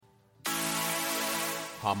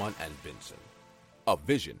Hamann and Benson. A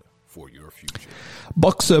vision for your future.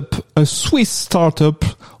 BoxUp, a Swiss startup,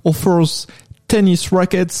 offers tennis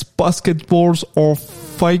rackets, basketballs, or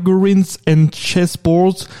figurines and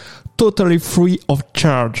chessboards totally free of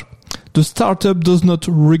charge. The startup does not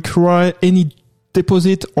require any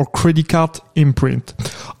deposit or credit card imprint.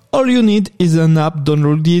 All you need is an app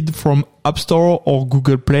downloaded from App Store or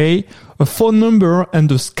Google Play, a phone number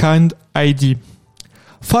and a scanned ID.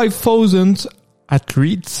 5,000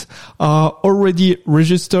 athletes are already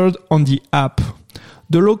registered on the app.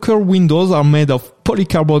 The locker windows are made of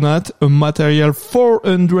polycarbonate, a material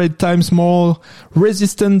 400 times more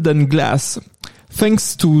resistant than glass.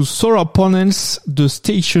 Thanks to solar panels, the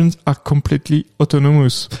stations are completely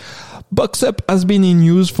autonomous. BoxUp has been in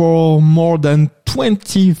use for more than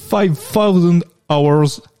 25,000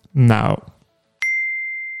 hours now.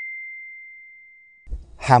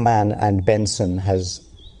 Hamann and Benson has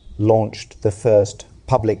launched the first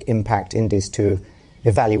public impact index to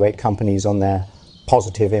evaluate companies on their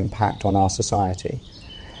positive impact on our society.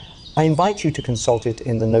 I invite you to consult it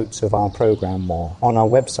in the notes of our program or on our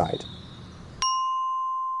website.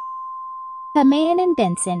 Hamann and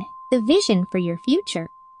Benson, the vision for your future.